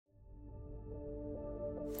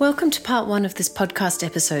Welcome to part one of this podcast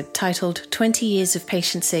episode titled 20 Years of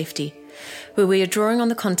Patient Safety, where we are drawing on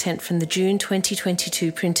the content from the June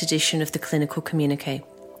 2022 print edition of the Clinical Communiqué.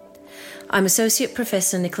 I'm Associate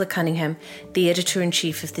Professor Nicola Cunningham, the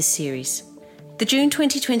Editor-in-Chief of this series. The June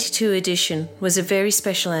 2022 edition was a very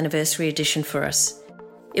special anniversary edition for us.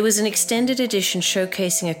 It was an extended edition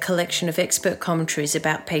showcasing a collection of expert commentaries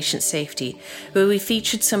about patient safety, where we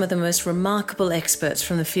featured some of the most remarkable experts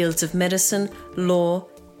from the fields of medicine, law,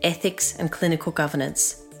 ethics, and clinical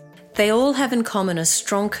governance. They all have in common a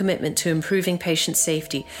strong commitment to improving patient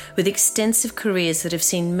safety, with extensive careers that have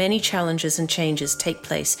seen many challenges and changes take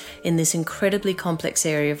place in this incredibly complex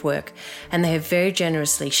area of work, and they have very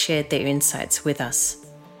generously shared their insights with us.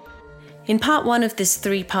 In part one of this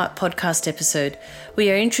three-part podcast episode, we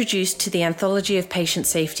are introduced to the anthology of patient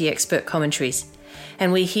safety expert commentaries,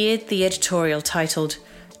 and we hear the editorial titled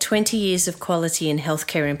 20 Years of Quality in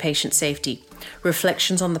Healthcare and Patient Safety,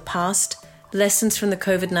 Reflections on the Past, Lessons from the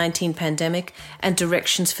COVID-19 Pandemic, and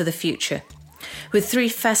Directions for the Future, with three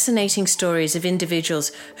fascinating stories of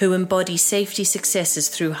individuals who embody safety successes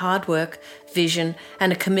through hard work, vision,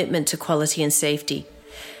 and a commitment to quality and safety.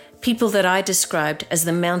 People that I described as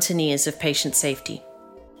the mountaineers of patient safety.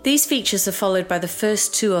 These features are followed by the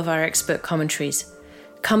first two of our expert commentaries,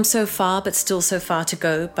 Come So Far But Still So Far to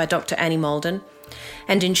Go by Dr Annie Moulden,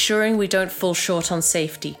 and Ensuring We Don't Fall Short on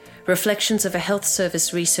Safety, Reflections of a Health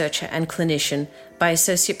Service Researcher and Clinician by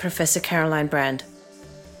Associate Professor Caroline Brand.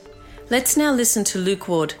 Let's now listen to Luke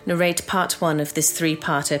Ward narrate part one of this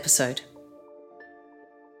three-part episode.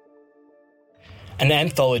 An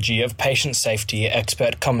anthology of patient safety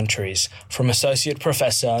expert commentaries from Associate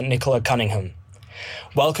Professor Nicola Cunningham.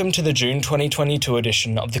 Welcome to the June 2022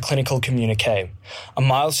 edition of the Clinical Communiqué, a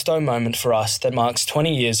milestone moment for us that marks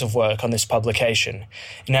 20 years of work on this publication.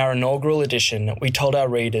 In our inaugural edition, we told our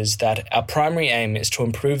readers that our primary aim is to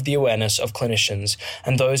improve the awareness of clinicians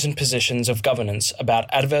and those in positions of governance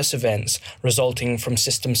about adverse events resulting from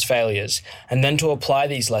systems failures, and then to apply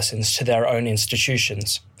these lessons to their own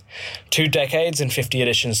institutions. 2 decades and 50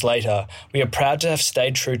 editions later, we are proud to have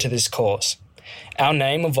stayed true to this course. Our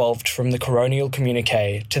name evolved from the Coronial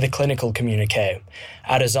Communiqué to the Clinical Communiqué.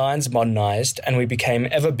 Our designs modernised and we became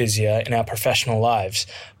ever busier in our professional lives,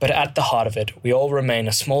 but at the heart of it, we all remain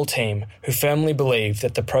a small team who firmly believe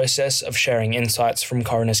that the process of sharing insights from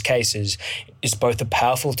coroner's cases is both a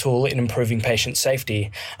powerful tool in improving patient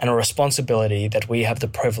safety and a responsibility that we have the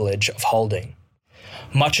privilege of holding.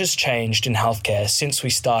 Much has changed in healthcare since we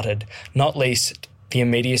started, not least the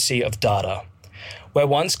immediacy of data. Where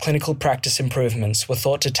once clinical practice improvements were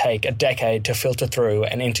thought to take a decade to filter through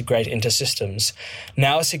and integrate into systems,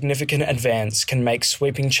 now a significant advance can make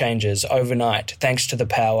sweeping changes overnight thanks to the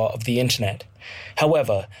power of the internet.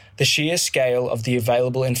 However, the sheer scale of the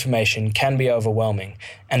available information can be overwhelming,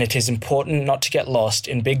 and it is important not to get lost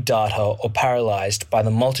in big data or paralysed by the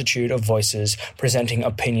multitude of voices presenting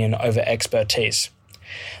opinion over expertise.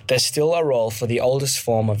 There's still a role for the oldest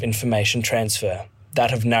form of information transfer,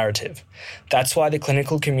 that of narrative. That's why the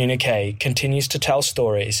Clinical Communiqué continues to tell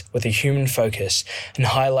stories with a human focus and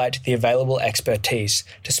highlight the available expertise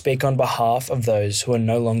to speak on behalf of those who are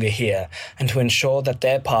no longer here and to ensure that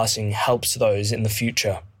their passing helps those in the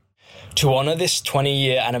future. To honour this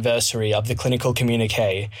 20-year anniversary of the Clinical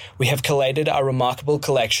Communiqué, we have collated a remarkable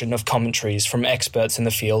collection of commentaries from experts in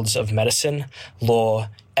the fields of medicine, law,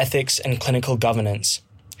 ethics, and clinical governance.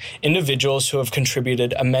 Individuals who have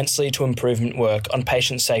contributed immensely to improvement work on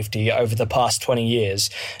patient safety over the past 20 years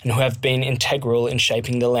and who have been integral in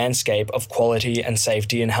shaping the landscape of quality and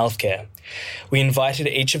safety in healthcare. We invited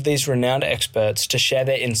each of these renowned experts to share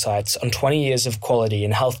their insights on 20 years of quality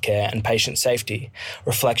in healthcare and patient safety,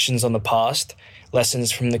 reflections on the past,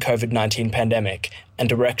 lessons from the COVID-19 pandemic, and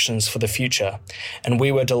directions for the future, and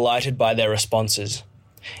we were delighted by their responses.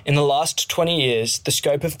 In the last 20 years, the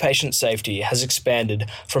scope of patient safety has expanded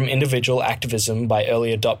from individual activism by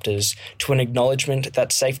early adopters to an acknowledgement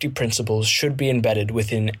that safety principles should be embedded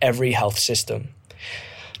within every health system.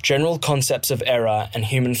 General concepts of error and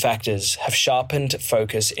human factors have sharpened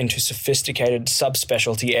focus into sophisticated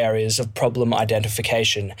subspecialty areas of problem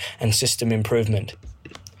identification and system improvement.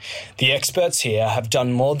 The experts here have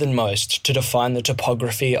done more than most to define the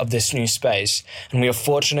topography of this new space, and we are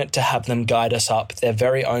fortunate to have them guide us up their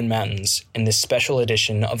very own mountains in this special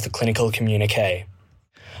edition of the Clinical Communiqué.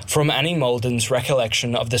 From Annie Moulden's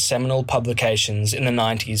recollection of the seminal publications in the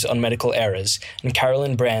 90s on medical errors and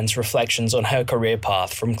Carolyn Brand's reflections on her career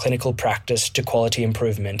path from clinical practice to quality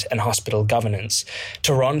improvement and hospital governance,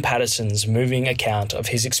 to Ron Patterson's moving account of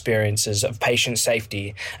his experiences of patient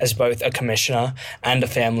safety as both a commissioner and a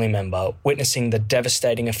family member witnessing the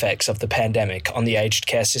devastating effects of the pandemic on the aged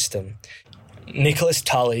care system, Nicholas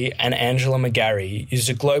Tully and Angela McGarry use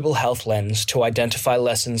a global health lens to identify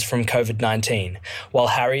lessons from COVID-19, while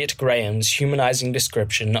Harriet Graham's humanising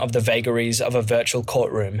description of the vagaries of a virtual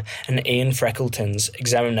courtroom and Ian Freckleton's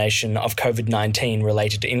examination of COVID-19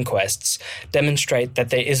 related inquests demonstrate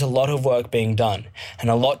that there is a lot of work being done and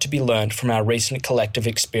a lot to be learned from our recent collective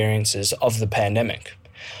experiences of the pandemic.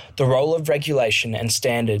 The role of regulation and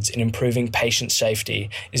standards in improving patient safety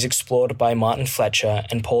is explored by Martin Fletcher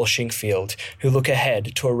and Paul Shinkfield, who look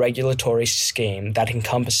ahead to a regulatory scheme that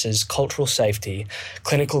encompasses cultural safety,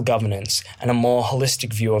 clinical governance, and a more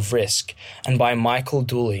holistic view of risk, and by Michael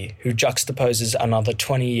Dooley, who juxtaposes another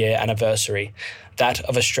 20-year anniversary, that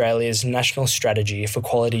of Australia's national strategy for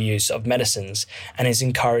quality use of medicines, and is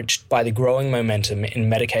encouraged by the growing momentum in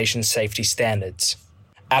medication safety standards.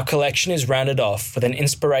 Our collection is rounded off with an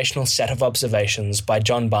inspirational set of observations by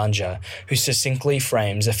John Banja, who succinctly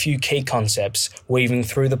frames a few key concepts weaving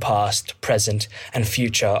through the past, present, and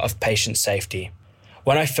future of patient safety.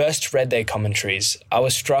 When I first read their commentaries, I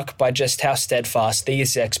was struck by just how steadfast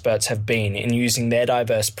these experts have been in using their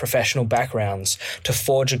diverse professional backgrounds to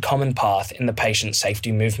forge a common path in the patient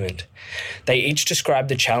safety movement. They each describe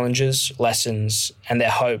the challenges, lessons, and their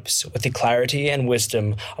hopes with the clarity and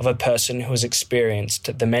wisdom of a person who has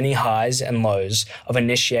experienced the many highs and lows of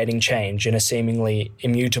initiating change in a seemingly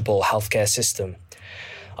immutable healthcare system.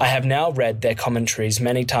 I have now read their commentaries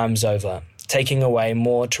many times over, taking away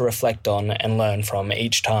more to reflect on and learn from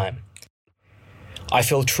each time. I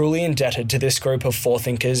feel truly indebted to this group of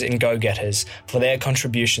forethinkers and go-getters for their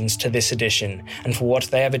contributions to this edition and for what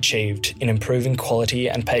they have achieved in improving quality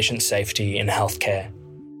and patient safety in healthcare.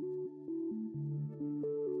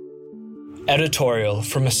 Editorial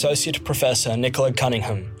from Associate Professor Nicola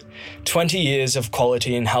Cunningham. 20 years of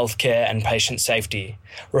quality in healthcare and patient safety,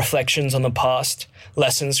 reflections on the past,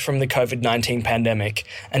 lessons from the COVID-19 pandemic,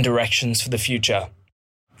 and directions for the future.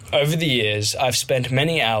 Over the years, I've spent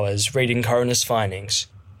many hours reading coroner's findings,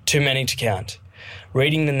 too many to count,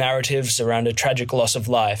 reading the narratives around a tragic loss of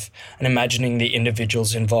life and imagining the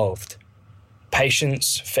individuals involved.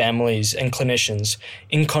 Patients, families, and clinicians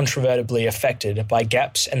incontrovertibly affected by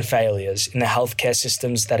gaps and failures in the healthcare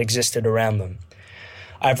systems that existed around them.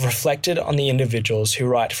 I've reflected on the individuals who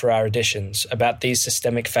write for our editions about these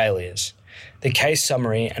systemic failures, the case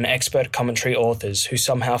summary and expert commentary authors who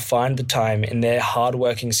somehow find the time in their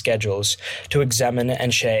hard-working schedules to examine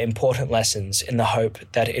and share important lessons in the hope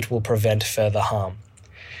that it will prevent further harm.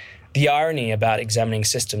 The irony about examining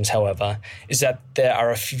systems, however, is that there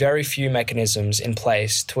are very few mechanisms in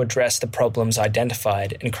place to address the problems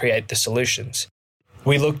identified and create the solutions.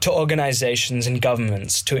 We look to organisations and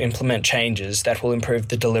governments to implement changes that will improve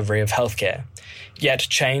the delivery of healthcare. Yet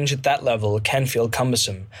change at that level can feel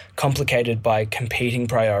cumbersome, complicated by competing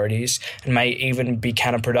priorities, and may even be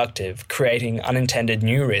counterproductive, creating unintended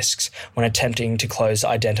new risks when attempting to close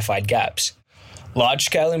identified gaps.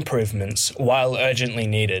 Large-scale improvements, while urgently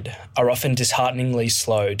needed, are often dishearteningly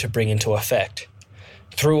slow to bring into effect.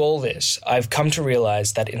 Through all this, I've come to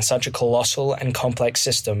realise that in such a colossal and complex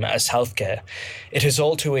system as healthcare, it is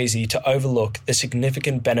all too easy to overlook the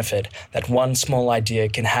significant benefit that one small idea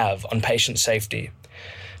can have on patient safety.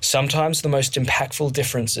 Sometimes the most impactful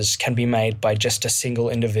differences can be made by just a single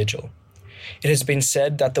individual. It has been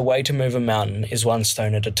said that the way to move a mountain is one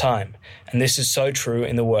stone at a time, and this is so true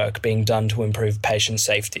in the work being done to improve patient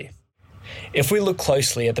safety. If we look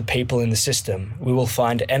closely at the people in the system, we will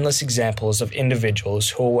find endless examples of individuals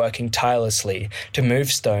who are working tirelessly to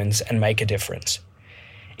move stones and make a difference.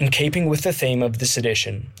 In keeping with the theme of this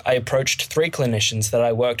edition, I approached 3 clinicians that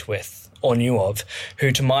I worked with, or knew of,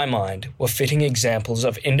 who to my mind were fitting examples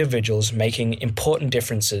of individuals making important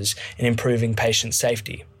differences in improving patient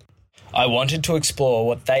safety. I wanted to explore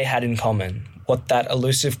what they had in common, what that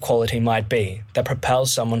elusive quality might be that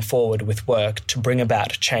propels someone forward with work to bring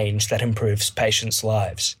about change that improves patients'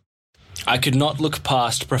 lives. I could not look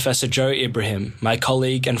past Professor Joe Ibrahim, my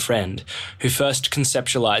colleague and friend, who first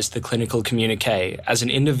conceptualized the Clinical Communiqué as an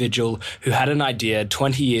individual who had an idea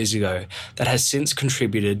 20 years ago that has since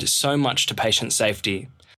contributed so much to patient safety.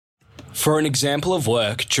 For an example of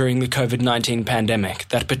work during the COVID-19 pandemic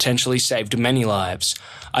that potentially saved many lives,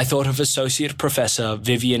 I thought of Associate Professor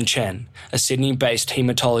Vivian Chen, a Sydney-based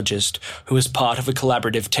haematologist who was part of a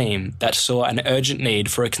collaborative team that saw an urgent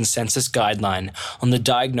need for a consensus guideline on the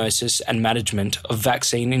diagnosis and management of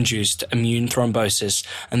vaccine-induced immune thrombosis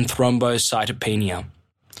and thrombocytopenia.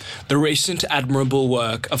 The recent admirable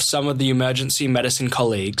work of some of the emergency medicine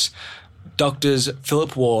colleagues, Doctors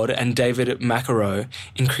Philip Ward and David Macarow,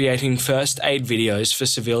 in creating first aid videos for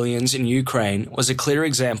civilians in Ukraine was a clear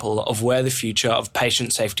example of where the future of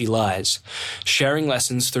patient safety lies, sharing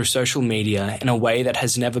lessons through social media in a way that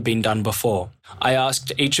has never been done before. I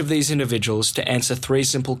asked each of these individuals to answer 3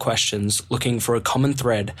 simple questions looking for a common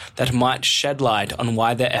thread that might shed light on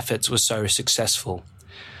why their efforts were so successful.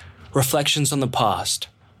 Reflections on the past,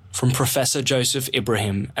 from Professor Joseph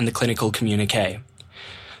Ibrahim and the Clinical Communiqué.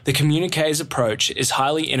 The Communiqué's approach is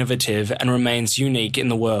highly innovative and remains unique in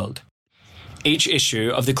the world. Each issue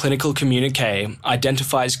of the Clinical Communiqué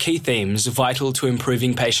identifies key themes vital to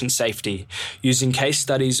improving patient safety, using case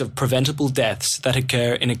studies of preventable deaths that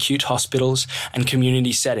occur in acute hospitals and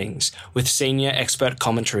community settings, with senior expert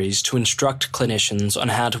commentaries to instruct clinicians on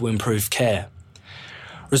how to improve care.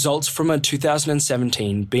 Results from a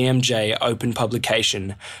 2017 BMJ Open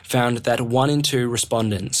publication found that 1 in 2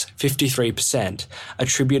 respondents, 53%,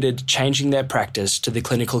 attributed changing their practice to the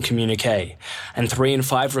Clinical Communiqué, and 3 in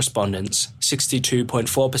 5 respondents,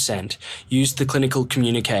 62.4%, used the Clinical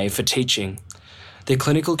Communiqué for teaching. The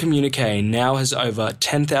Clinical Communiqué now has over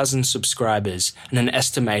 10,000 subscribers and an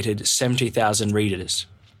estimated 70,000 readers.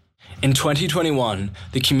 In 2021,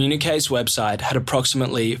 the Communiqué's website had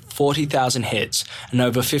approximately 40,000 hits and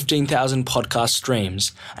over 15,000 podcast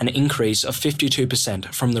streams, an increase of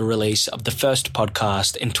 52% from the release of the first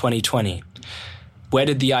podcast in 2020. Where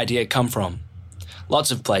did the idea come from? Lots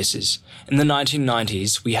of places. In the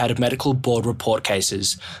 1990s, we had medical board report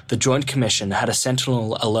cases, the Joint Commission had a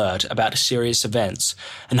sentinel alert about serious events,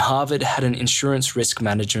 and Harvard had an insurance risk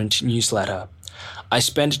management newsletter. I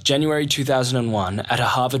spent January 2001 at a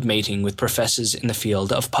Harvard meeting with professors in the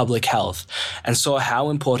field of public health and saw how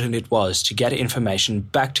important it was to get information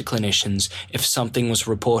back to clinicians if something was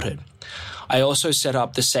reported. I also set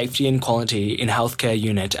up the Safety and Quality in Healthcare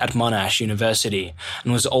unit at Monash University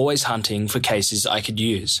and was always hunting for cases I could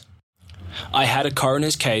use. I had a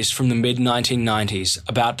coroner's case from the mid-1990s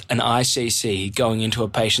about an ICC going into a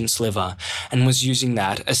patient's liver and was using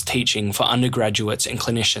that as teaching for undergraduates and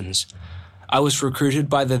clinicians. I was recruited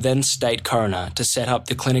by the then state coroner to set up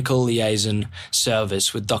the clinical liaison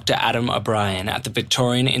service with Dr Adam O'Brien at the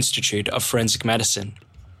Victorian Institute of Forensic Medicine.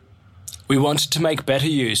 We wanted to make better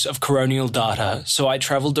use of coronial data, so I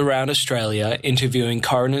travelled around Australia interviewing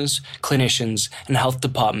coroners, clinicians and health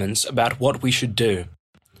departments about what we should do.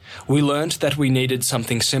 We learnt that we needed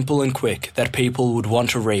something simple and quick that people would want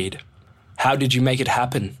to read. How did you make it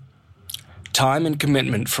happen? Time and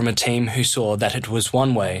commitment from a team who saw that it was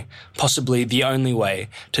one way, possibly the only way,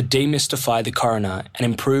 to demystify the coroner and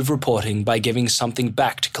improve reporting by giving something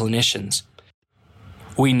back to clinicians.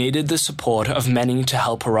 We needed the support of many to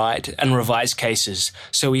help write and revise cases,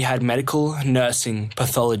 so we had medical, nursing,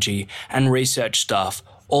 pathology, and research staff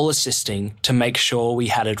all assisting to make sure we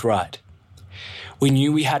had it right. We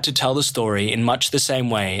knew we had to tell the story in much the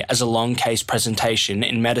same way as a long case presentation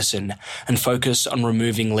in medicine and focus on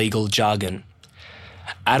removing legal jargon.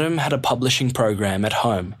 Adam had a publishing program at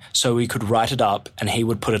home, so we could write it up and he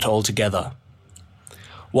would put it all together.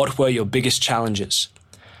 What were your biggest challenges?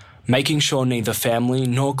 Making sure neither family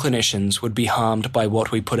nor clinicians would be harmed by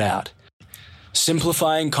what we put out.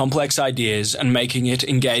 Simplifying complex ideas and making it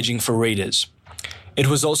engaging for readers. It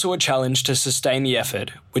was also a challenge to sustain the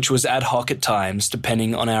effort, which was ad hoc at times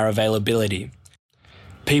depending on our availability.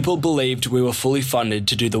 People believed we were fully funded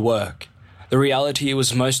to do the work. The reality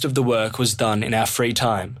was most of the work was done in our free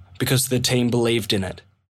time because the team believed in it.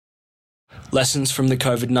 Lessons from the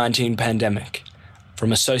COVID-19 pandemic,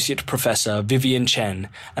 from Associate Professor Vivian Chen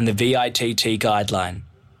and the VITT guideline.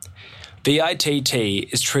 VITT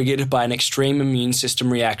is triggered by an extreme immune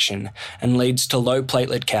system reaction and leads to low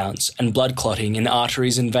platelet counts and blood clotting in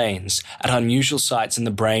arteries and veins at unusual sites in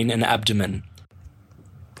the brain and abdomen.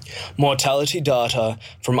 Mortality data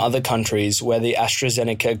from other countries where the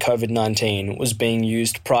AstraZeneca COVID-19 was being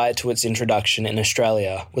used prior to its introduction in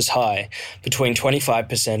Australia was high. Between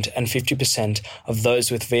 25% and 50% of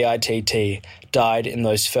those with VITT died in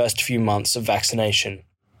those first few months of vaccination.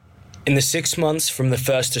 In the 6 months from the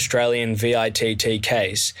first Australian VITT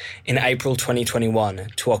case in April 2021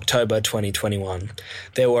 to October 2021,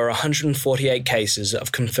 there were 148 cases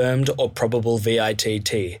of confirmed or probable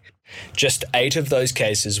VITT, Just 8 of those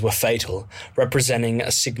cases were fatal, representing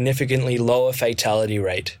a significantly lower fatality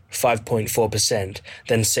rate, 5.4%,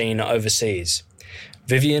 than seen overseas.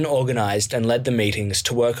 Vivian organised and led the meetings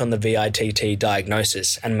to work on the VITT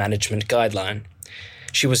diagnosis and management guideline.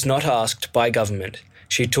 She was not asked by government.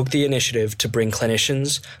 She took the initiative to bring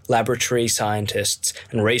clinicians, laboratory scientists,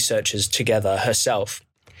 and researchers together herself.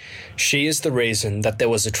 She is the reason that there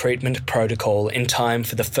was a treatment protocol in time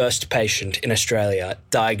for the first patient in Australia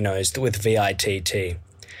diagnosed with VITT.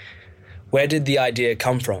 Where did the idea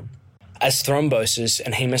come from? As thrombosis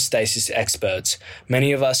and hemostasis experts,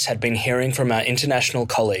 many of us had been hearing from our international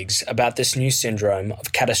colleagues about this new syndrome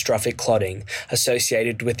of catastrophic clotting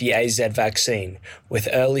associated with the AZ vaccine, with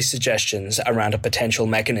early suggestions around a potential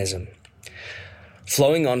mechanism.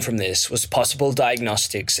 Flowing on from this was possible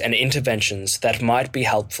diagnostics and interventions that might be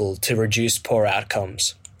helpful to reduce poor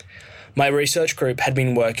outcomes. My research group had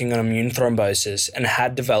been working on immune thrombosis and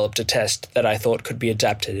had developed a test that I thought could be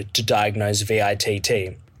adapted to diagnose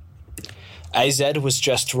VITT. AZ was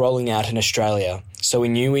just rolling out in Australia, so we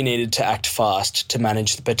knew we needed to act fast to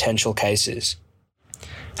manage the potential cases.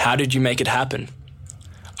 How did you make it happen?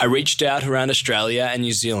 I reached out around Australia and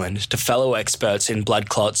New Zealand to fellow experts in blood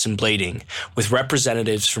clots and bleeding, with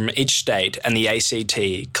representatives from each state and the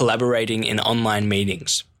ACT collaborating in online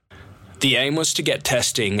meetings. The aim was to get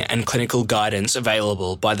testing and clinical guidance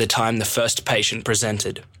available by the time the first patient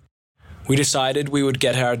presented. We decided we would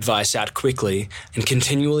get our advice out quickly and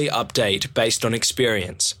continually update based on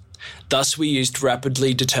experience. Thus, we used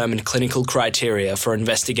rapidly determined clinical criteria for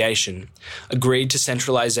investigation, agreed to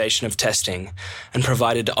centralisation of testing, and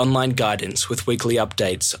provided online guidance with weekly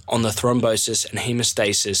updates on the Thrombosis and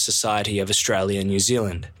Hemostasis Society of Australia and New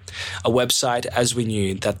Zealand, a website as we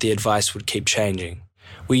knew that the advice would keep changing.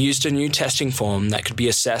 We used a new testing form that could be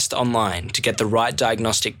assessed online to get the right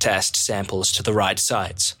diagnostic test samples to the right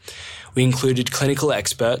sites. We included clinical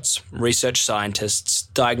experts, research scientists,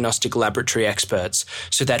 diagnostic laboratory experts,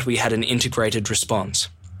 so that we had an integrated response.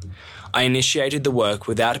 I initiated the work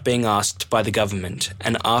without being asked by the government,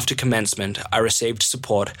 and after commencement, I received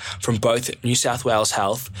support from both New South Wales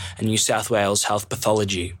Health and New South Wales Health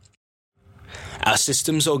Pathology. Our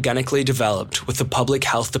systems organically developed with the public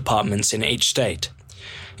health departments in each state.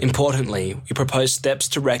 Importantly, we proposed steps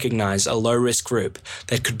to recognise a low-risk group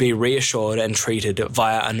that could be reassured and treated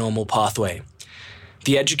via a normal pathway.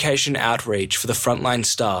 The education outreach for the frontline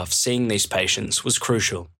staff seeing these patients was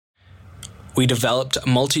crucial. We developed a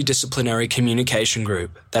multidisciplinary communication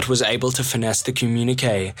group that was able to finesse the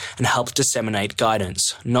communiqué and help disseminate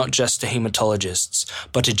guidance, not just to haematologists,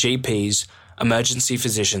 but to GPs, emergency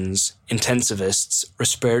physicians, intensivists,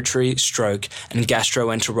 respiratory, stroke, and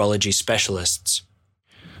gastroenterology specialists.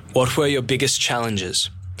 What were your biggest challenges?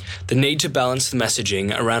 The need to balance the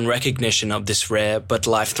messaging around recognition of this rare but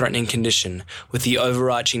life-threatening condition with the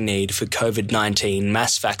overarching need for COVID-19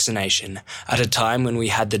 mass vaccination at a time when we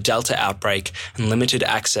had the Delta outbreak and limited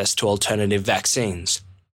access to alternative vaccines.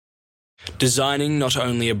 Designing not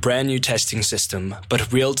only a brand new testing system,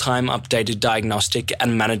 but real-time updated diagnostic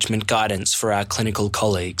and management guidance for our clinical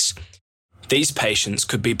colleagues. These patients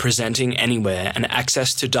could be presenting anywhere, and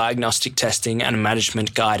access to diagnostic testing and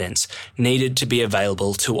management guidance needed to be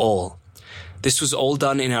available to all. This was all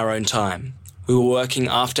done in our own time. We were working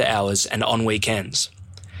after hours and on weekends.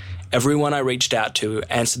 Everyone I reached out to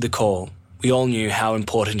answered the call. We all knew how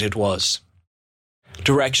important it was.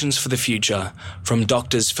 Directions for the future from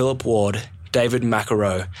Doctors Philip Ward, David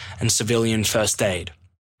McEnroe, and Civilian First Aid.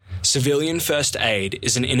 Civilian First Aid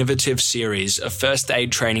is an innovative series of first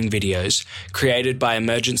aid training videos created by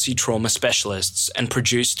emergency trauma specialists and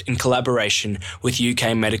produced in collaboration with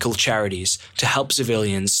UK medical charities to help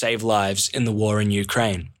civilians save lives in the war in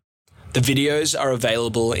Ukraine. The videos are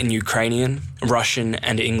available in Ukrainian, Russian,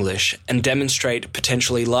 and English and demonstrate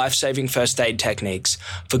potentially life-saving first aid techniques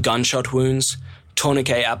for gunshot wounds,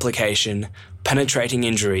 tourniquet application, penetrating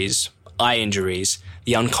injuries, eye injuries,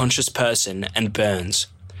 the unconscious person, and burns.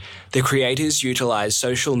 The creators utilize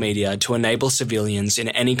social media to enable civilians in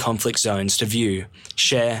any conflict zones to view,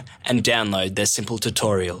 share, and download their simple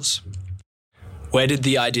tutorials. Where did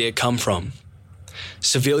the idea come from?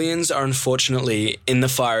 Civilians are unfortunately in the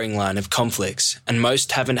firing line of conflicts, and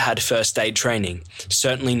most haven't had first aid training,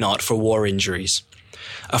 certainly not for war injuries.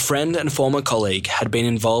 A friend and former colleague had been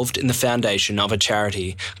involved in the foundation of a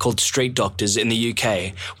charity called Street Doctors in the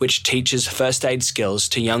UK, which teaches first aid skills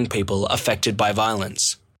to young people affected by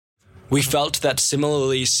violence. We felt that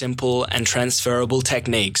similarly simple and transferable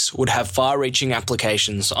techniques would have far-reaching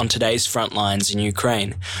applications on today's front lines in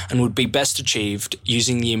Ukraine and would be best achieved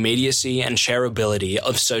using the immediacy and shareability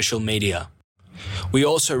of social media. We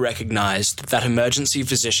also recognised that emergency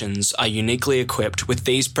physicians are uniquely equipped with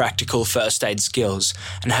these practical first aid skills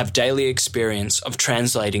and have daily experience of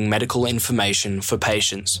translating medical information for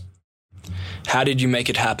patients. How did you make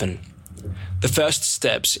it happen? The first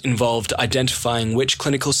steps involved identifying which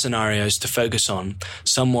clinical scenarios to focus on,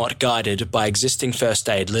 somewhat guided by existing first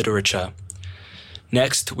aid literature.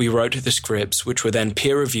 Next, we wrote the scripts, which were then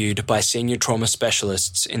peer-reviewed by senior trauma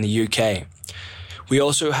specialists in the UK. We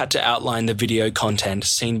also had to outline the video content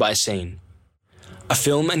scene by scene. A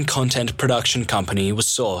film and content production company was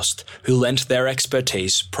sourced who lent their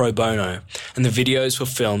expertise pro bono, and the videos were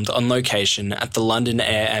filmed on location at the London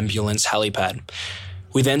Air Ambulance helipad.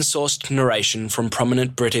 We then sourced narration from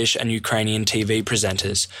prominent British and Ukrainian TV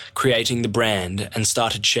presenters, creating the brand, and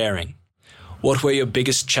started sharing. What were your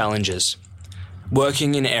biggest challenges?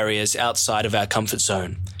 Working in areas outside of our comfort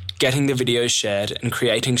zone, getting the videos shared and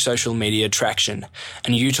creating social media traction,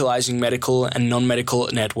 and utilising medical and non-medical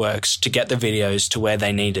networks to get the videos to where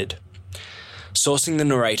they needed. Sourcing the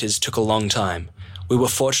narrators took a long time. We were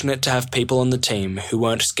fortunate to have people on the team who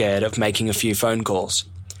weren't scared of making a few phone calls.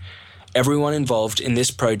 Everyone involved in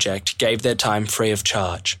this project gave their time free of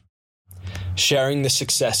charge. Sharing the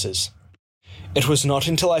successes. It was not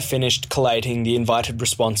until I finished collating the invited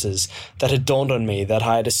responses that it dawned on me that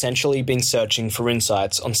I had essentially been searching for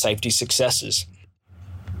insights on safety successes.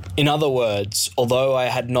 In other words, although I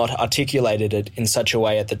had not articulated it in such a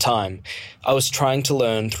way at the time, I was trying to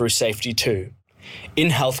learn through safety too. In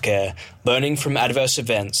healthcare, learning from adverse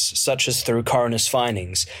events, such as through coroner's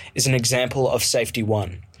findings, is an example of Safety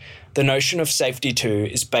 1. The notion of Safety 2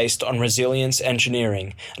 is based on resilience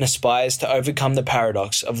engineering and aspires to overcome the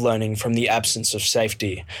paradox of learning from the absence of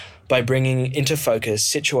safety by bringing into focus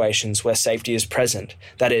situations where safety is present,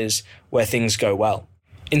 that is, where things go well.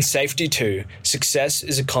 In Safety 2, success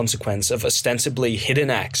is a consequence of ostensibly hidden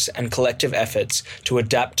acts and collective efforts to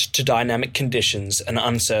adapt to dynamic conditions and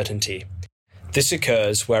uncertainty. This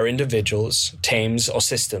occurs where individuals, teams, or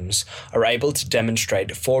systems are able to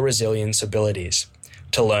demonstrate 4 resilience abilities: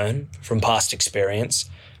 to learn from past experience,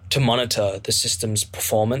 to monitor the system's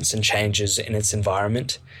performance and changes in its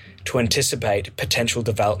environment, to anticipate potential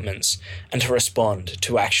developments, and to respond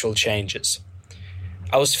to actual changes.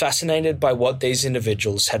 I was fascinated by what these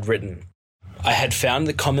individuals had written. I had found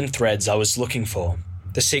the common threads I was looking for,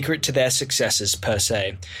 the secret to their successes per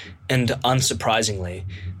se, and unsurprisingly,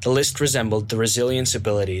 the list resembled the resilience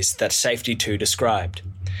abilities that Safety 2 described.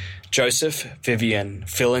 Joseph, Vivian,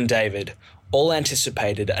 Phil, and David all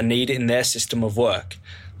anticipated a need in their system of work,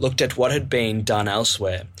 looked at what had been done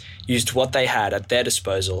elsewhere, used what they had at their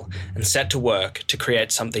disposal, and set to work to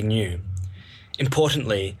create something new.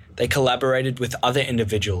 Importantly, they collaborated with other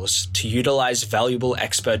individuals to utilize valuable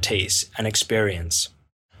expertise and experience.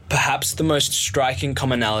 Perhaps the most striking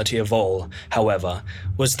commonality of all, however,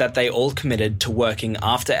 was that they all committed to working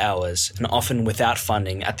after hours and often without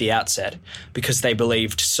funding at the outset because they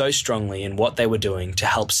believed so strongly in what they were doing to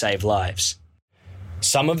help save lives.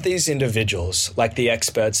 Some of these individuals, like the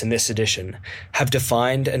experts in this edition, have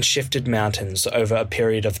defined and shifted mountains over a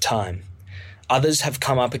period of time. Others have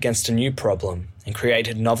come up against a new problem and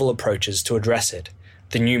created novel approaches to address it,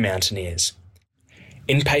 the new mountaineers.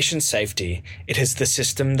 In patient safety, it is the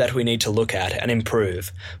system that we need to look at and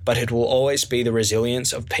improve, but it will always be the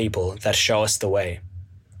resilience of people that show us the way.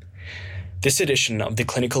 This edition of the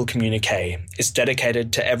Clinical Communiqué is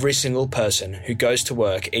dedicated to every single person who goes to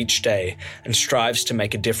work each day and strives to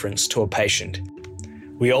make a difference to a patient.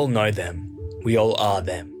 We all know them. We all are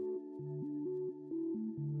them.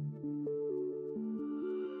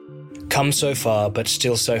 Come so far, but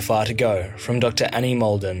still so far to go, from Dr Annie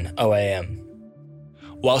Moulden, OAM.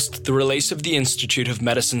 Whilst the release of the Institute of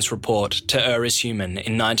Medicine's report To Err is Human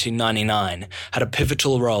in 1999 had a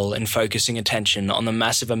pivotal role in focusing attention on the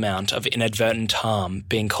massive amount of inadvertent harm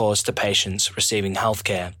being caused to patients receiving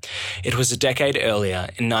healthcare, it was a decade earlier,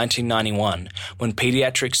 in 1991, when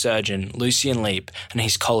paediatric surgeon Lucien Leap and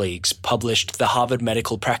his colleagues published the Harvard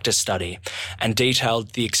Medical Practice Study and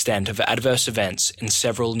detailed the extent of adverse events in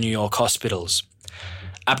several New York hospitals.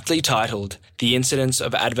 Aptly titled, The Incidence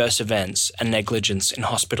of Adverse Events and Negligence in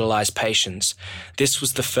Hospitalized Patients, this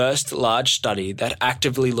was the first large study that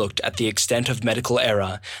actively looked at the extent of medical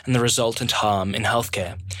error and the resultant harm in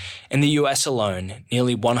healthcare. In the US alone,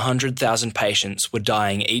 nearly 100,000 patients were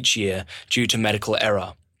dying each year due to medical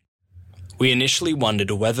error. We initially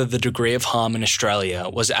wondered whether the degree of harm in Australia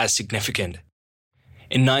was as significant.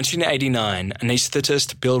 In 1989,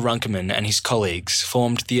 anaesthetist Bill Runciman and his colleagues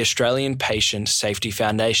formed the Australian Patient Safety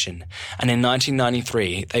Foundation, and in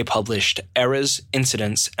 1993 they published Errors,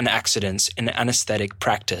 Incidents and Accidents in Anaesthetic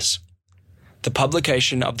Practice. The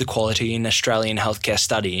publication of the Quality in Australian Healthcare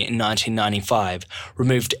study in 1995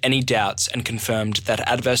 removed any doubts and confirmed that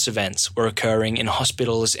adverse events were occurring in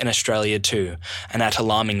hospitals in Australia too, and at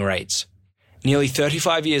alarming rates. Nearly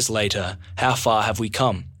 35 years later, how far have we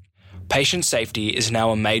come? Patient safety is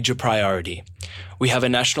now a major priority. We have a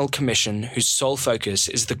national commission whose sole focus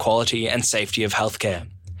is the quality and safety of healthcare.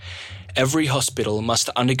 Every hospital must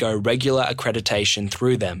undergo regular accreditation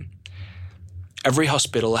through them. Every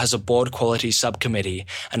hospital has a board quality subcommittee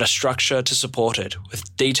and a structure to support it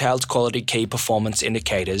with detailed quality key performance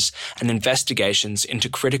indicators and investigations into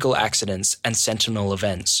critical accidents and sentinel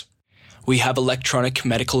events. We have electronic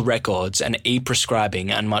medical records and e-prescribing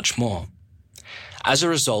and much more. As a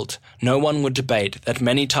result, no one would debate that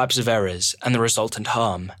many types of errors and the resultant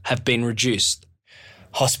harm have been reduced.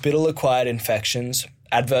 Hospital-acquired infections,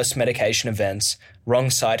 adverse medication events, wrong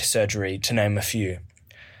site surgery, to name a few.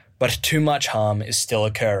 But too much harm is still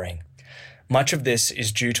occurring. Much of this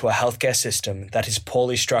is due to a healthcare system that is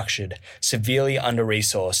poorly structured, severely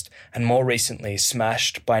under-resourced, and more recently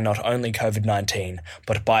smashed by not only COVID-19,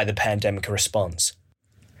 but by the pandemic response.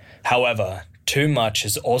 However, too much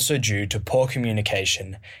is also due to poor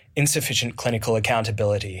communication, insufficient clinical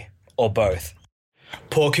accountability, or both.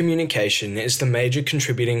 Poor communication is the major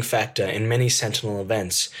contributing factor in many sentinel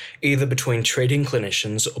events, either between treating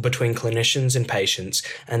clinicians or between clinicians and patients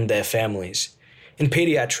and their families. In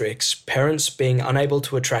pediatrics, parents being unable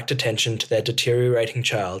to attract attention to their deteriorating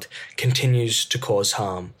child continues to cause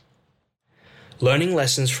harm. Learning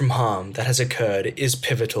lessons from harm that has occurred is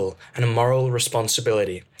pivotal and a moral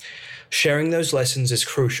responsibility. Sharing those lessons is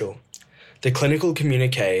crucial. The Clinical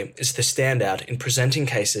Communiqué is the standout in presenting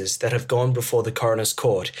cases that have gone before the coroner's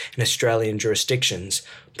court in Australian jurisdictions,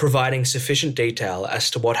 providing sufficient detail as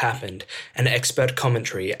to what happened and expert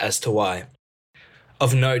commentary as to why.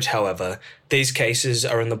 Of note, however, these cases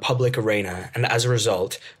are in the public arena and as a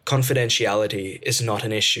result, confidentiality is not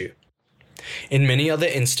an issue. In many other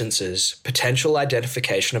instances, potential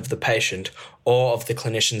identification of the patient or of the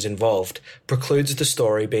clinicians involved precludes the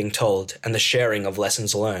story being told and the sharing of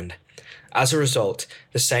lessons learned. As a result,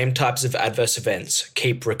 the same types of adverse events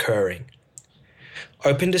keep recurring.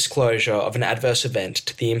 Open disclosure of an adverse event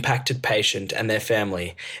to the impacted patient and their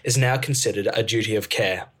family is now considered a duty of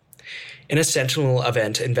care. In a sentinel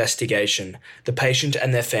event investigation, the patient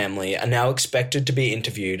and their family are now expected to be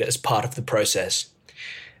interviewed as part of the process.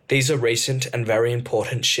 These are recent and very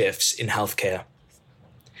important shifts in healthcare.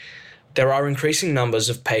 There are increasing numbers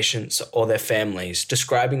of patients or their families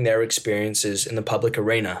describing their experiences in the public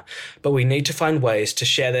arena, but we need to find ways to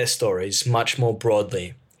share their stories much more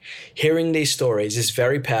broadly. Hearing these stories is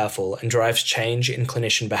very powerful and drives change in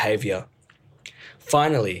clinician behaviour.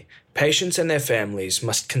 Finally, patients and their families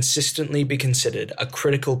must consistently be considered a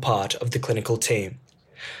critical part of the clinical team.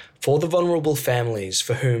 For the vulnerable families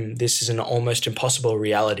for whom this is an almost impossible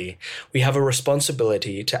reality, we have a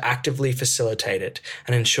responsibility to actively facilitate it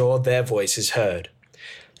and ensure their voice is heard.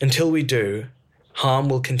 Until we do, harm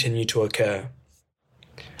will continue to occur.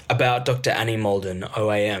 About Dr Annie Moulden,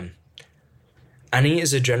 OAM. Annie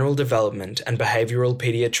is a general development and behavioural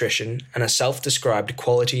paediatrician and a self-described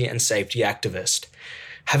quality and safety activist.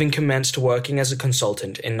 Having commenced working as a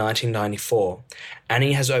consultant in 1994,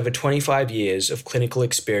 Annie has over 25 years of clinical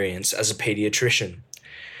experience as a paediatrician.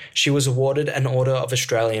 She was awarded an Order of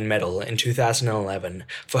Australian Medal in 2011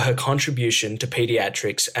 for her contribution to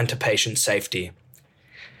paediatrics and to patient safety.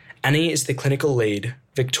 Annie is the clinical lead,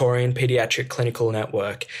 Victorian Paediatric Clinical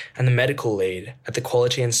Network, and the medical lead at the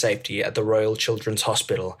Quality and Safety at the Royal Children's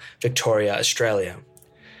Hospital, Victoria, Australia.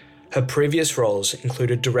 Her previous roles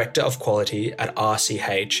included Director of Quality at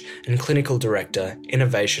RCH and Clinical Director,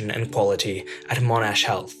 Innovation and Quality at Monash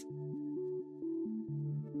Health.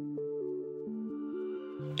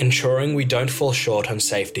 Ensuring we don't fall short on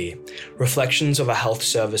safety. Reflections of a health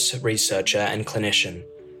service researcher and clinician.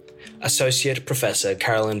 Associate Professor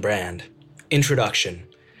Carolyn Brand. Introduction.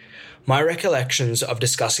 My recollections of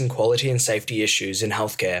discussing quality and safety issues in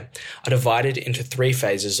healthcare are divided into 3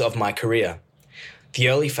 phases of my career. The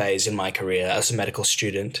early phase in my career as a medical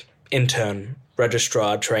student, intern,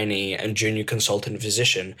 registrar, trainee, and junior consultant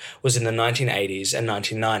physician was in the 1980s and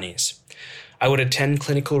 1990s. I would attend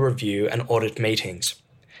clinical review and audit meetings.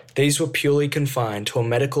 These were purely confined to a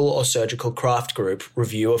medical or surgical craft group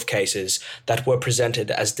review of cases that were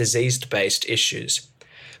presented as disease-based issues.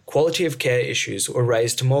 Quality of care issues were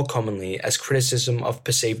raised more commonly as criticism of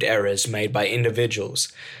perceived errors made by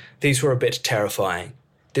individuals. These were a bit terrifying.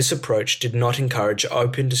 This approach did not encourage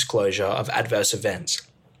open disclosure of adverse events.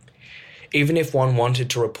 Even if one wanted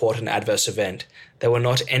to report an adverse event, there were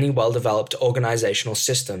not any well-developed organizational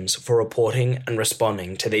systems for reporting and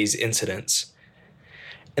responding to these incidents.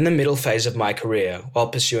 In the middle phase of my career, while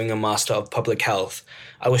pursuing a Master of Public Health,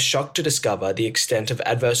 I was shocked to discover the extent of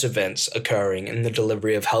adverse events occurring in the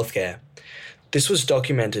delivery of healthcare. This was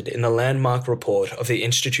documented in the landmark report of the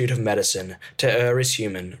Institute of Medicine, To Err is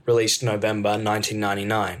Human, released November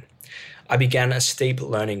 1999. I began a steep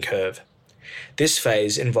learning curve. This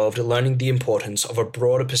phase involved learning the importance of a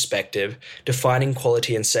broader perspective, defining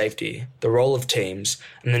quality and safety, the role of teams,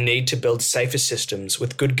 and the need to build safer systems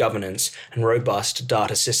with good governance and robust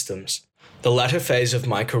data systems. The latter phase of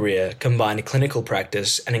my career combined clinical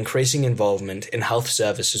practice and increasing involvement in health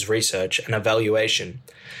services research and evaluation.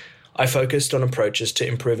 I focused on approaches to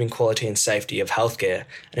improving quality and safety of healthcare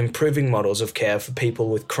and improving models of care for people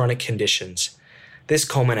with chronic conditions. This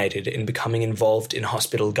culminated in becoming involved in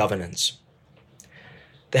hospital governance.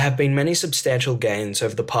 There have been many substantial gains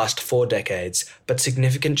over the past 4 decades, but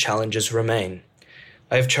significant challenges remain.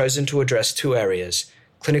 I have chosen to address 2 areas: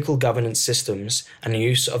 clinical governance systems and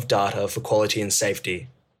use of data for quality and safety.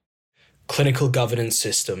 Clinical governance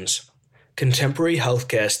systems. Contemporary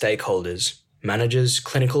healthcare stakeholders, managers,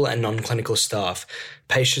 clinical and non-clinical staff,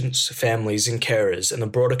 patients, families and carers, and the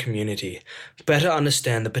broader community better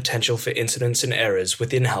understand the potential for incidents and errors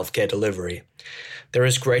within healthcare delivery. There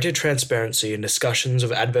is greater transparency in discussions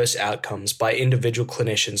of adverse outcomes by individual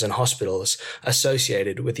clinicians and hospitals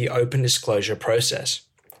associated with the open disclosure process.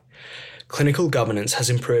 Clinical governance has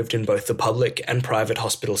improved in both the public and private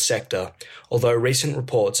hospital sector, although recent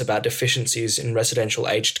reports about deficiencies in residential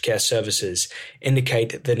aged care services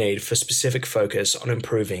indicate the need for specific focus on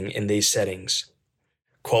improving in these settings.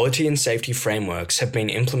 Quality and safety frameworks have been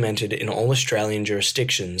implemented in all Australian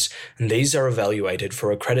jurisdictions, and these are evaluated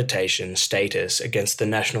for accreditation status against the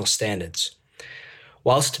national standards.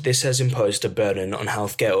 Whilst this has imposed a burden on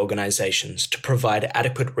healthcare organisations to provide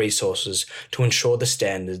adequate resources to ensure the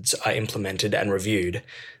standards are implemented and reviewed,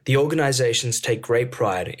 the organisations take great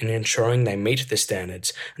pride in ensuring they meet the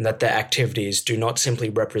standards and that their activities do not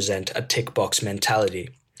simply represent a tick-box mentality.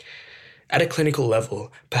 At a clinical level,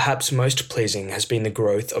 perhaps most pleasing has been the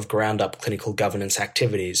growth of ground-up clinical governance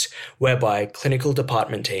activities, whereby clinical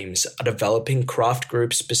department teams are developing craft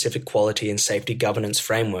group-specific quality and safety governance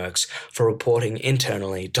frameworks for reporting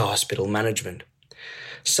internally to hospital management.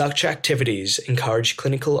 Such activities encourage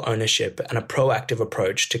clinical ownership and a proactive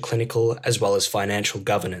approach to clinical as well as financial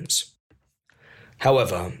governance.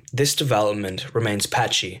 However, this development remains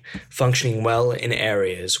patchy, functioning well in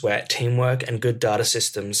areas where teamwork and good data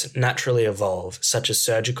systems naturally evolve, such as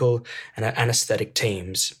surgical and anaesthetic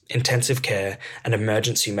teams, intensive care, and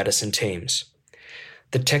emergency medicine teams.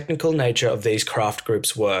 The technical nature of these craft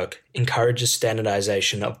groups' work encourages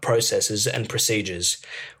standardization of processes and procedures.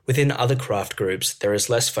 Within other craft groups, there is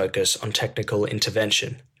less focus on technical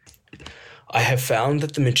intervention. I have found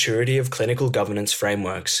that the maturity of clinical governance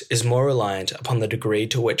frameworks is more reliant upon the degree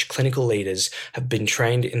to which clinical leaders have been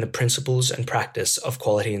trained in the principles and practice of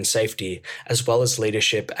quality and safety, as well as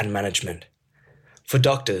leadership and management. For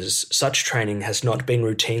doctors, such training has not been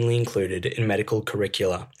routinely included in medical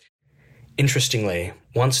curricula. Interestingly,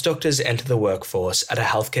 once doctors enter the workforce at a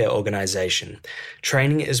healthcare organisation,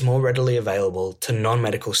 training is more readily available to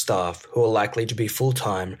non-medical staff who are likely to be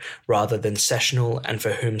full-time rather than sessional and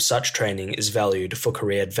for whom such training is valued for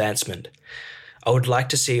career advancement. I would like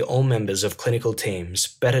to see all members of clinical teams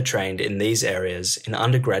better trained in these areas in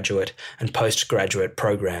undergraduate and postgraduate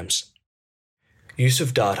programs. Use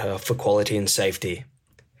of data for quality and safety.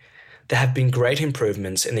 There have been great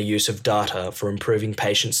improvements in the use of data for improving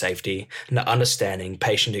patient safety and understanding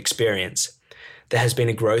patient experience. There has been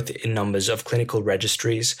a growth in numbers of clinical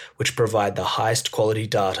registries which provide the highest quality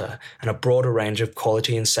data, and a broader range of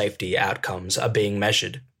quality and safety outcomes are being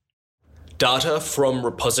measured. Data from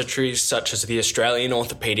repositories such as the Australian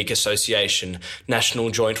Orthopaedic Association National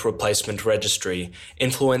Joint Replacement Registry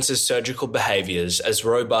influences surgical behaviours as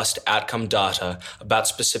robust outcome data about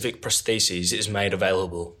specific prostheses is made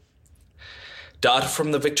available. Data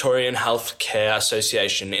from the Victorian Healthcare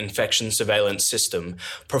Association Infection Surveillance System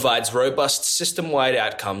provides robust system-wide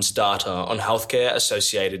outcomes data on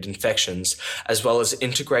healthcare-associated infections, as well as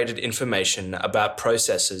integrated information about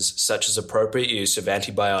processes such as appropriate use of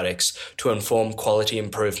antibiotics to inform quality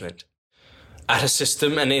improvement. At a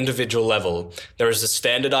system and individual level, there is a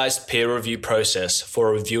standardized peer review process for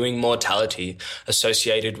reviewing mortality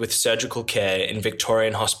associated with surgical care in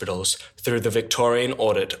Victorian hospitals through the Victorian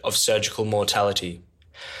Audit of Surgical Mortality.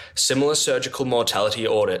 Similar surgical mortality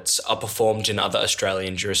audits are performed in other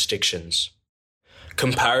Australian jurisdictions.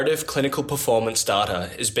 Comparative clinical performance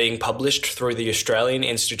data is being published through the Australian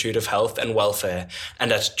Institute of Health and Welfare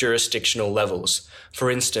and at jurisdictional levels, for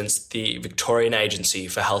instance, the Victorian Agency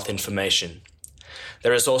for Health Information.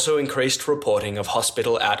 There is also increased reporting of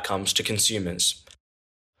hospital outcomes to consumers.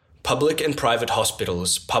 Public and private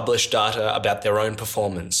hospitals publish data about their own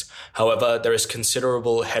performance. However, there is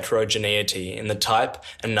considerable heterogeneity in the type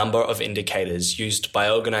and number of indicators used by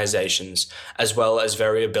organisations, as well as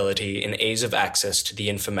variability in ease of access to the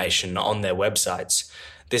information on their websites.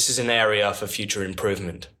 This is an area for future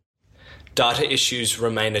improvement. Data issues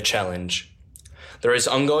remain a challenge. There is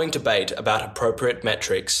ongoing debate about appropriate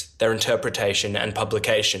metrics, their interpretation and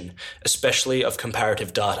publication, especially of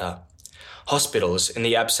comparative data. Hospitals, in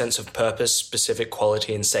the absence of purpose-specific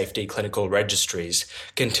quality and safety clinical registries,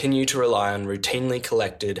 continue to rely on routinely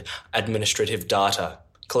collected administrative data,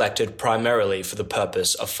 collected primarily for the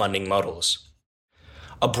purpose of funding models.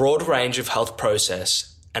 A broad range of health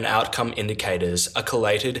process and outcome indicators are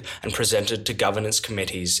collated and presented to governance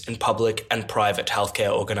committees in public and private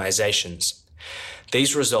healthcare organisations.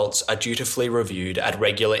 These results are dutifully reviewed at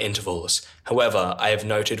regular intervals. However, I have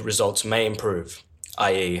noted results may improve,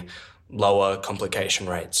 i.e., lower complication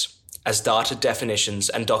rates, as data definitions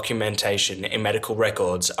and documentation in medical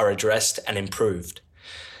records are addressed and improved.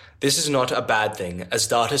 This is not a bad thing, as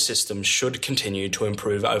data systems should continue to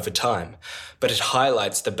improve over time, but it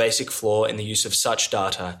highlights the basic flaw in the use of such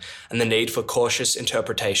data and the need for cautious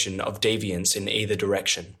interpretation of deviance in either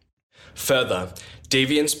direction. Further,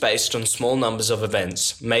 deviance based on small numbers of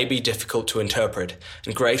events may be difficult to interpret,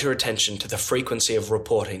 and greater attention to the frequency of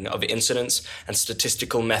reporting of incidents and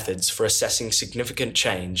statistical methods for assessing significant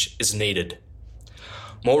change is needed.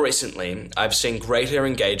 More recently, I've seen greater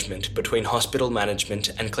engagement between hospital management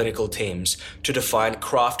and clinical teams to define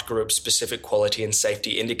craft group specific quality and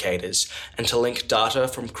safety indicators and to link data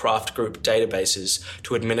from craft group databases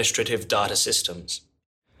to administrative data systems.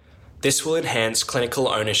 This will enhance clinical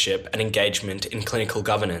ownership and engagement in clinical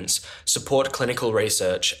governance, support clinical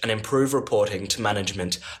research, and improve reporting to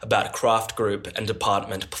management about craft group and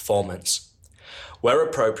department performance. Where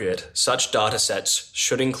appropriate, such datasets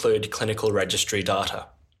should include clinical registry data.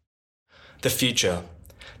 The future.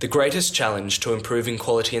 The greatest challenge to improving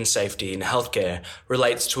quality and safety in healthcare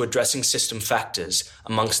relates to addressing system factors,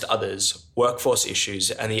 amongst others, workforce issues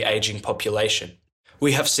and the ageing population.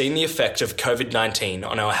 We have seen the effect of COVID-19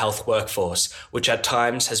 on our health workforce, which at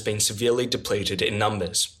times has been severely depleted in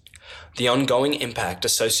numbers. The ongoing impact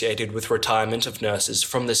associated with retirement of nurses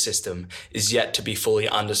from the system is yet to be fully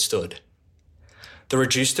understood. The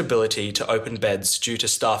reduced ability to open beds due to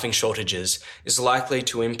staffing shortages is likely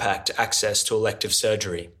to impact access to elective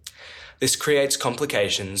surgery. This creates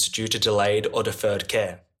complications due to delayed or deferred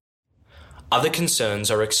care. Other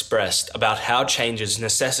concerns are expressed about how changes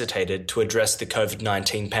necessitated to address the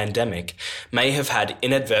COVID-19 pandemic may have had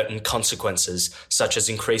inadvertent consequences, such as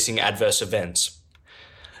increasing adverse events.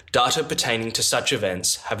 Data pertaining to such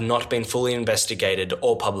events have not been fully investigated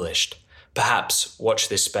or published. Perhaps watch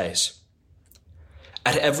this space.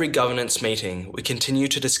 At every governance meeting, we continue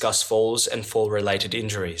to discuss falls and fall-related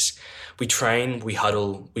injuries. We train, we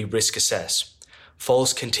huddle, we risk assess.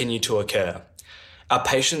 Falls continue to occur. Our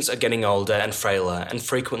patients are getting older and frailer and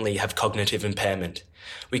frequently have cognitive impairment.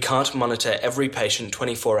 We can't monitor every patient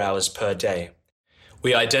 24 hours per day.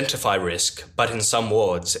 We identify risk, but in some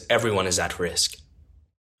wards, everyone is at risk.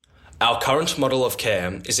 Our current model of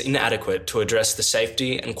care is inadequate to address the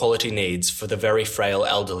safety and quality needs for the very frail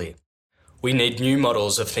elderly. We need new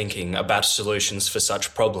models of thinking about solutions for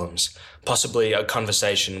such problems, possibly a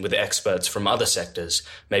conversation with experts from other sectors,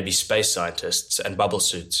 maybe space scientists and bubble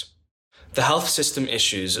suits. The health system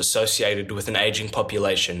issues associated with an ageing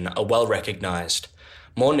population are well recognised.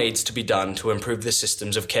 More needs to be done to improve the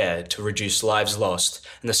systems of care to reduce lives lost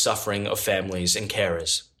and the suffering of families and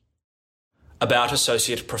carers. About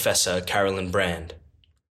Associate Professor Carolyn Brand.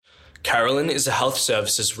 Carolyn is a health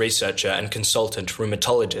services researcher and consultant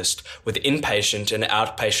rheumatologist with inpatient and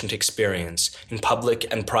outpatient experience in public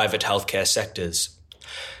and private healthcare sectors.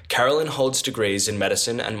 Carolyn holds degrees in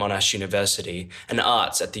medicine at Monash University and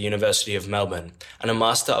arts at the University of Melbourne and a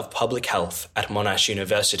Master of Public Health at Monash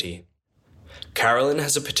University. Carolyn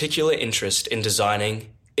has a particular interest in designing,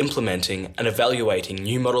 implementing and evaluating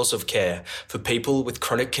new models of care for people with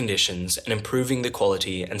chronic conditions and improving the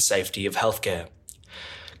quality and safety of healthcare.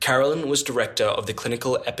 Carolyn was Director of the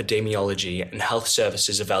Clinical Epidemiology and Health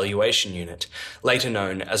Services Evaluation Unit, later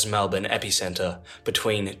known as Melbourne Epicentre,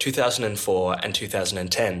 between 2004 and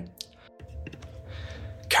 2010.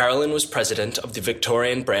 Carolyn was President of the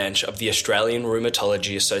Victorian branch of the Australian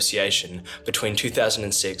Rheumatology Association between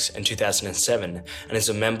 2006 and 2007 and is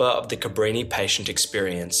a member of the Cabrini Patient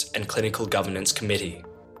Experience and Clinical Governance Committee.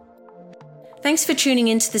 Thanks for tuning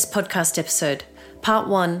into this podcast episode, part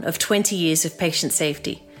 1 of 20 years of patient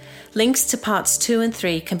safety. Links to parts 2 and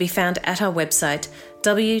 3 can be found at our website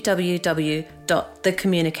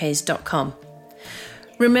www.thecommuniques.com.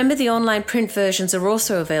 Remember, the online print versions are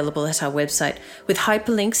also available at our website, with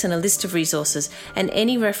hyperlinks and a list of resources and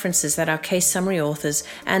any references that our case summary authors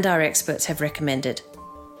and our experts have recommended.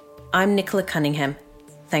 I'm Nicola Cunningham.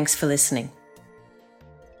 Thanks for listening.